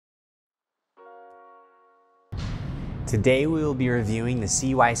Today we will be reviewing the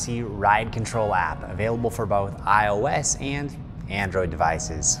CYC Ride Control app, available for both iOS and Android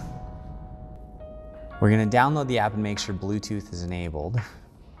devices. We're going to download the app and make sure Bluetooth is enabled.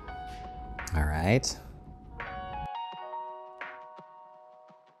 All right.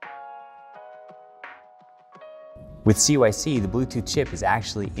 With CYC, the Bluetooth chip is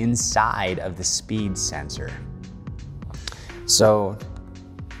actually inside of the speed sensor. So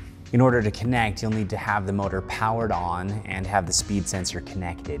in order to connect, you'll need to have the motor powered on and have the speed sensor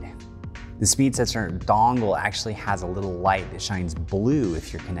connected. The speed sensor dongle actually has a little light that shines blue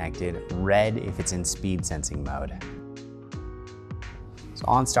if you're connected, red if it's in speed sensing mode. So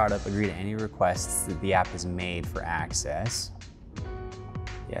on startup, agree to any requests that the app has made for access.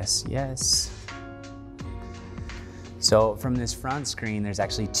 Yes, yes. So from this front screen, there's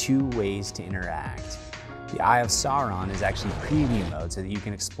actually two ways to interact. The Eye of Sauron is actually preview mode so that you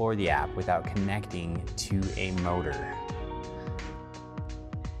can explore the app without connecting to a motor.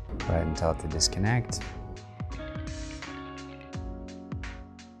 Go ahead and tell it to disconnect.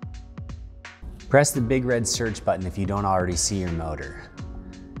 Press the big red search button if you don't already see your motor.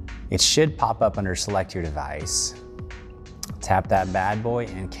 It should pop up under select your device. Tap that bad boy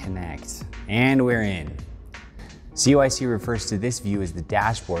and connect. And we're in. CYC refers to this view as the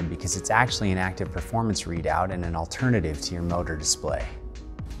dashboard because it's actually an active performance readout and an alternative to your motor display.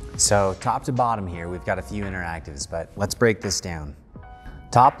 So top to bottom here, we've got a few interactives, but let's break this down.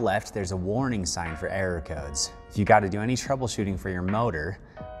 Top left, there's a warning sign for error codes. If you got to do any troubleshooting for your motor,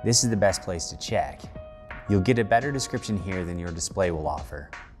 this is the best place to check. You'll get a better description here than your display will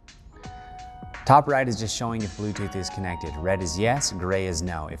offer. Top right is just showing if Bluetooth is connected. Red is yes, gray is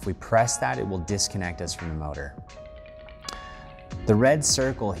no. If we press that, it will disconnect us from the motor. The red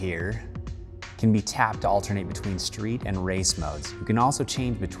circle here can be tapped to alternate between street and race modes. You can also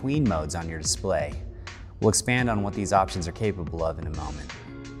change between modes on your display. We'll expand on what these options are capable of in a moment.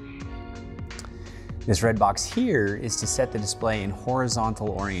 This red box here is to set the display in horizontal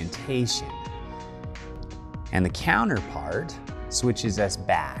orientation. And the counterpart switches us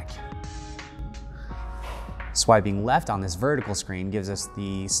back. Swiping left on this vertical screen gives us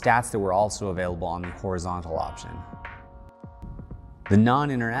the stats that were also available on the horizontal option. The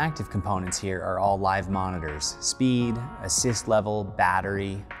non-interactive components here are all live monitors: speed, assist level,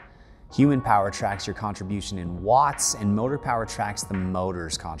 battery. Human power tracks your contribution in watts, and motor power tracks the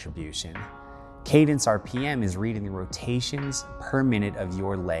motor's contribution. Cadence RPM is reading the rotations per minute of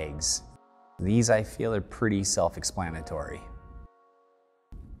your legs. These, I feel, are pretty self-explanatory.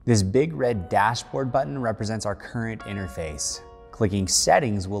 This big red dashboard button represents our current interface. Clicking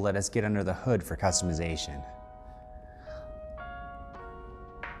settings will let us get under the hood for customization.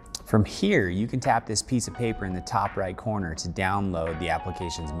 From here, you can tap this piece of paper in the top right corner to download the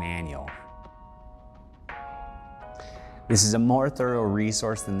application's manual. This is a more thorough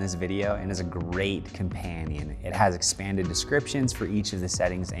resource than this video and is a great companion. It has expanded descriptions for each of the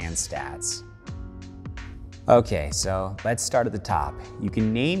settings and stats. Okay, so let's start at the top. You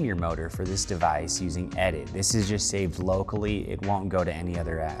can name your motor for this device using Edit. This is just saved locally. It won't go to any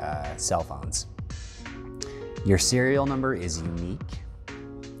other cell phones. Your serial number is unique.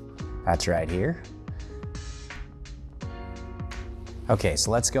 That's right here. Okay,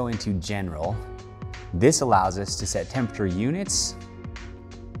 so let's go into General. This allows us to set temperature units,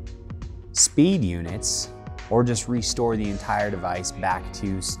 speed units, or just restore the entire device back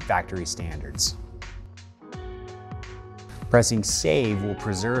to factory standards. Pressing Save will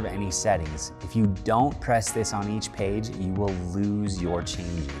preserve any settings. If you don't press this on each page, you will lose your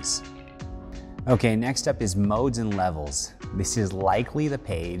changes. Okay, next up is Modes and Levels. This is likely the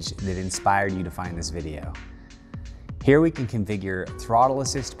page that inspired you to find this video. Here we can configure throttle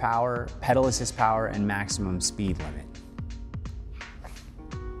assist power, pedal assist power, and maximum speed limit.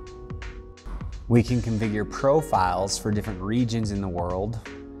 We can configure profiles for different regions in the world,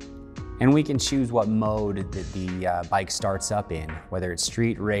 and we can choose what mode that the bike starts up in, whether it's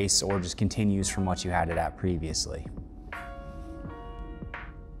street, race, or just continues from what you had it at previously.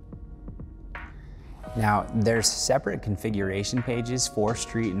 Now, there's separate configuration pages for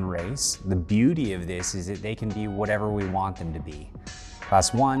street and race. The beauty of this is that they can be whatever we want them to be.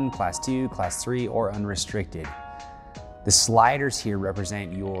 Class 1, Class 2, Class 3, or unrestricted. The sliders here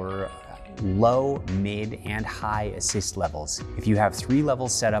represent your low, mid, and high assist levels. If you have 3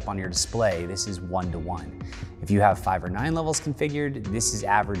 levels set up on your display, this is 1-to-1. If you have 5 or 9 levels configured, this is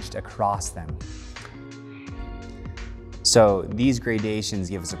averaged across them. So these gradations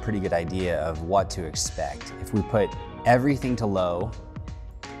give us a pretty good idea of what to expect. If we put everything to low,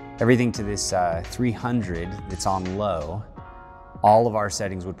 everything to this 300 that's on low, all of our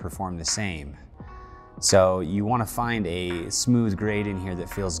settings would perform the same. So you want to find a smooth grade in here that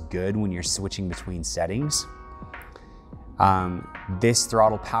feels good when you're switching between settings. This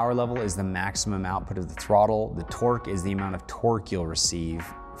throttle power level is the maximum output of the throttle. The torque is the amount of torque you'll receive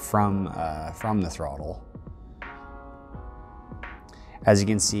from the throttle. As you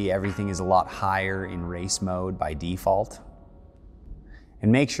can see, everything is a lot higher in race mode by default.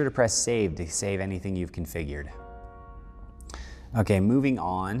 And make sure to press save to save anything you've configured. Okay, moving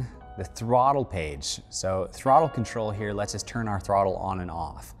on, the throttle page. So throttle control here lets us turn our throttle on and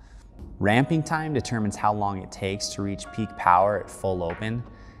off. Ramping time determines how long it takes to reach peak power at full open.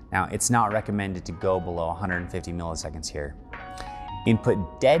 Now, it's not recommended to go below 150 milliseconds here.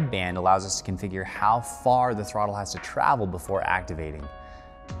 Input deadband allows us to configure how far the throttle has to travel before activating.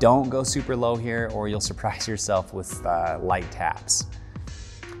 Don't go super low here or you'll surprise yourself with light taps.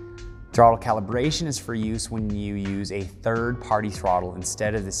 Throttle calibration is for use when you use a third-party throttle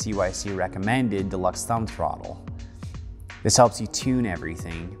instead of the CYC recommended deluxe thumb throttle. This helps you tune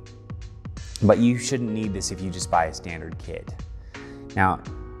everything, but you shouldn't need this if you just buy a standard kit. Now,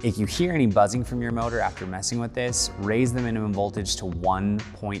 if you hear any buzzing from your motor after messing with this, raise the minimum voltage to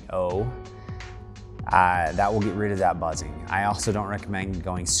 1.0. That will get rid of that buzzing. I also don't recommend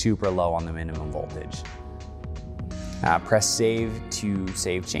going super low on the minimum voltage. Press save to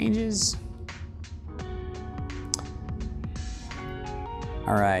save changes.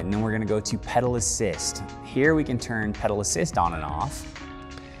 All right, and then we're gonna go to pedal assist. Here we can turn pedal assist on and off.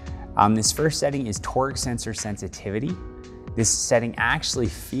 This first setting is torque sensor sensitivity. This setting actually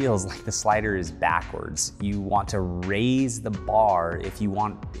feels like the slider is backwards. You want to raise the bar if you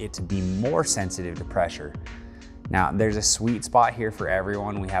want it to be more sensitive to pressure. Now, there's a sweet spot here for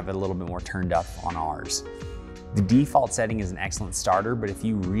everyone. We have it a little bit more turned up on ours. The default setting is an excellent starter, but if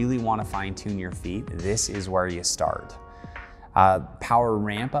you really want to fine tune your feet, this is where you start. Power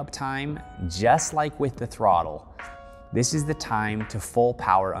ramp up time, just like with the throttle. This is the time to full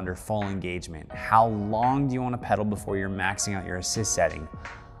power under full engagement. How long do you want to pedal before you're maxing out your assist setting?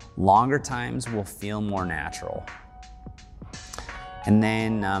 Longer times will feel more natural. And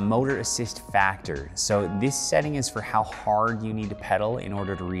then motor assist factor. So this setting is for how hard you need to pedal in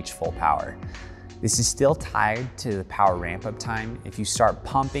order to reach full power. This is still tied to the power ramp up time. If you start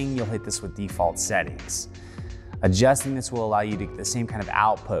pumping, you'll hit this with default settings. Adjusting this will allow you to get the same kind of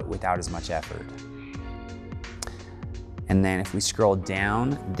output without as much effort. And then if we scroll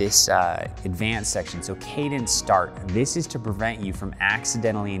down this advanced section, so cadence start, this is to prevent you from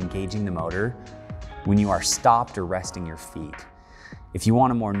accidentally engaging the motor when you are stopped or resting your feet. If you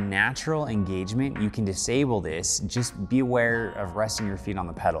want a more natural engagement, you can disable this. Just be aware of resting your feet on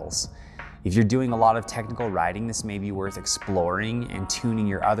the pedals. If you're doing a lot of technical riding, this may be worth exploring and tuning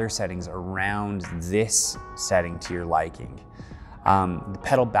your other settings around this setting to your liking. The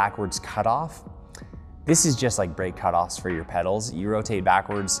pedal backwards cutoff. This is just like brake cutoffs for your pedals. You rotate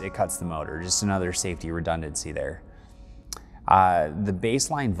backwards, it cuts the motor. Just another safety redundancy there. The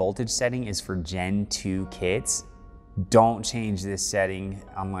baseline voltage setting is for Gen 2 kits. Don't change this setting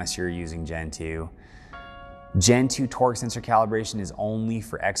unless you're using Gen 2. Gen 2 torque sensor calibration is only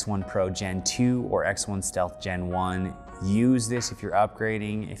for X1 Pro Gen 2 or X1 Stealth Gen 1. Use this if you're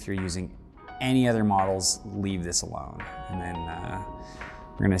upgrading. If you're using any other models, leave this alone. And then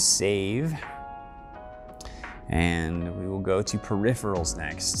we're gonna save. And we will go to peripherals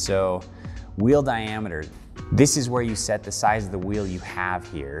next. So wheel diameter. This is where you set the size of the wheel you have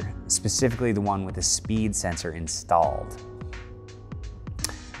here, specifically the one with the speed sensor installed.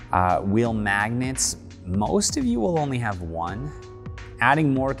 Wheel magnets, most of you will only have one.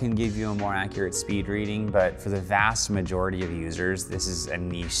 Adding more can give you a more accurate speed reading, but for the vast majority of users, this is a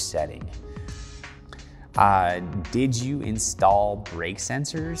niche setting. Did you install brake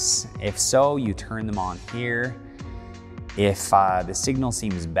sensors? If so, you turn them on here. If the signal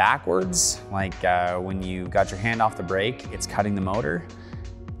seems backwards, like when you got your hand off the brake, it's cutting the motor,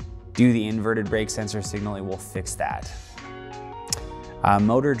 do the inverted brake sensor signal, it will fix that.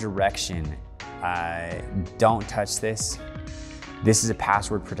 Motor direction, don't touch this. This is a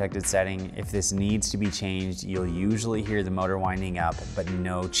password protected setting. If this needs to be changed, you'll usually hear the motor winding up, but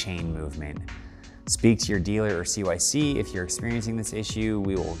no chain movement. Speak to your dealer or CYC if you're experiencing this issue.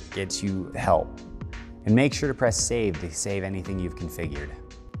 We will get you help. And make sure to press save to save anything you've configured.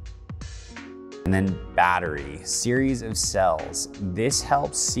 And then battery, series of cells. This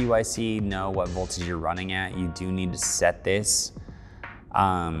helps CYC know what voltage you're running at. You do need to set this.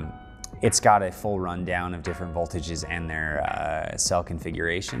 It's got a full rundown of different voltages and their cell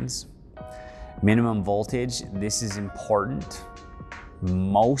configurations. Minimum voltage, this is important.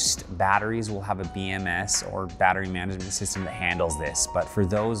 Most batteries will have a BMS or battery management system that handles this, but for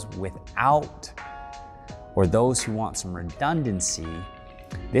those without or those who want some redundancy,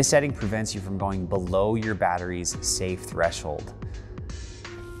 this setting prevents you from going below your battery's safe threshold.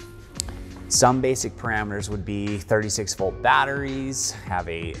 Some basic parameters would be 36 volt batteries have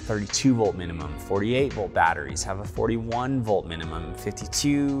a 32 volt minimum, 48 volt batteries have a 41 volt minimum,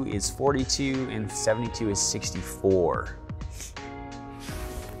 52 is 42, and 72 is 64.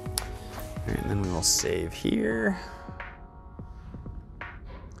 And then we will save here.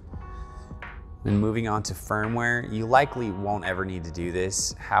 Then moving on to firmware, you likely won't ever need to do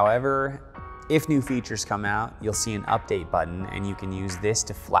this. However, if new features come out, you'll see an update button and you can use this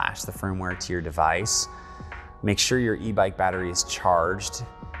to flash the firmware to your device. Make sure your e-bike battery is charged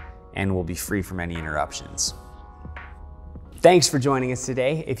and will be free from any interruptions. Thanks for joining us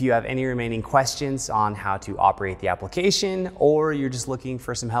today. If you have any remaining questions on how to operate the application, or you're just looking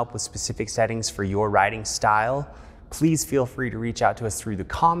for some help with specific settings for your riding style, please feel free to reach out to us through the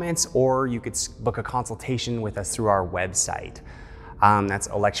comments, or you could book a consultation with us through our website. That's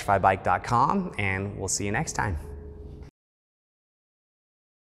electrifybike.com, and we'll see you next time.